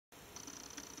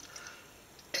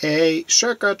a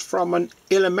circuit from an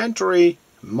elementary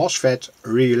MOSFET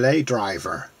relay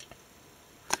driver.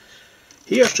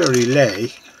 Here's the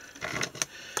relay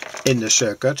in the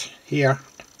circuit, here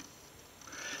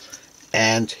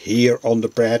and here on the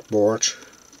breadboard.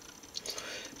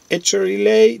 It's a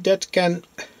relay that can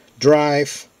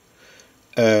drive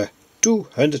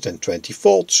 220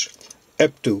 volts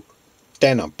up to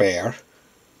 10 ampere.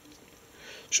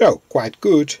 So quite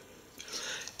good.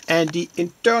 And the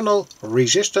internal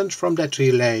resistance from that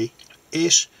relay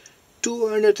is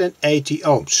 280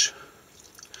 ohms.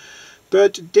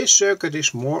 But this circuit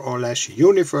is more or less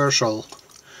universal.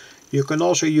 You can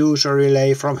also use a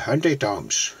relay from 100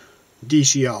 ohms,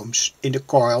 DC ohms in the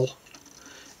coil,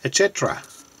 etc.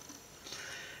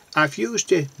 I've used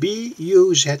the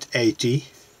BUZ80.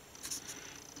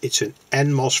 It's an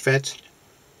N-MOSFET.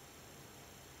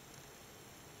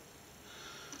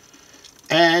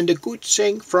 And the good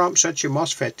thing from such a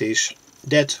MOSFET is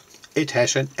that it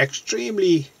has an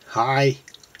extremely high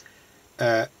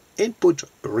input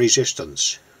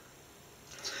resistance.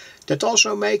 That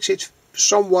also makes it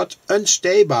somewhat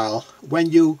unstable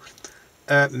when you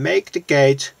make the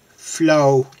gate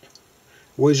flow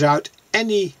without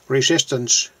any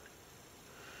resistance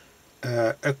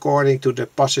according to the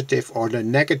positive or the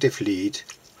negative lead.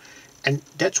 And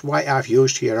that's why I've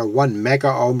used here a 1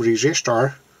 mega ohm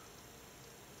resistor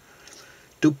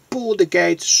to pull the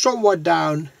gate somewhat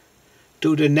down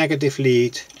to the negative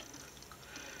lead.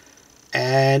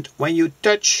 And when you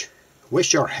touch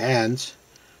with your hand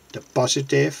the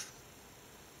positive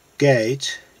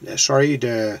gate,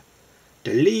 the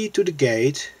lead to the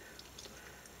gate,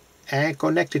 and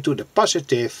connect it to the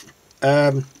positive,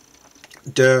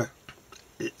 the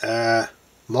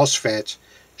MOSFET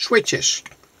switches.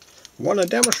 I want to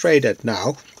demonstrate that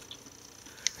now.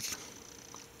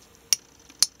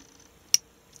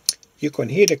 You can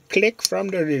hear the click from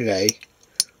the relay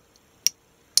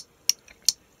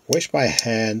with my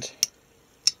hand.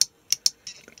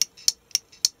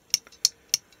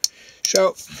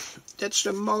 So that's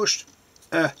the most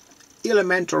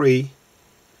elementary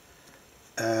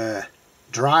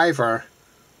driver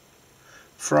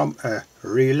from a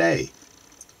relay.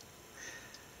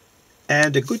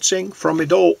 And the good thing from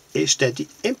it all is that the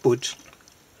input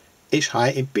is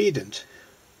high impedance.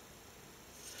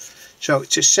 So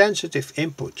it's a sensitive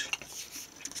input.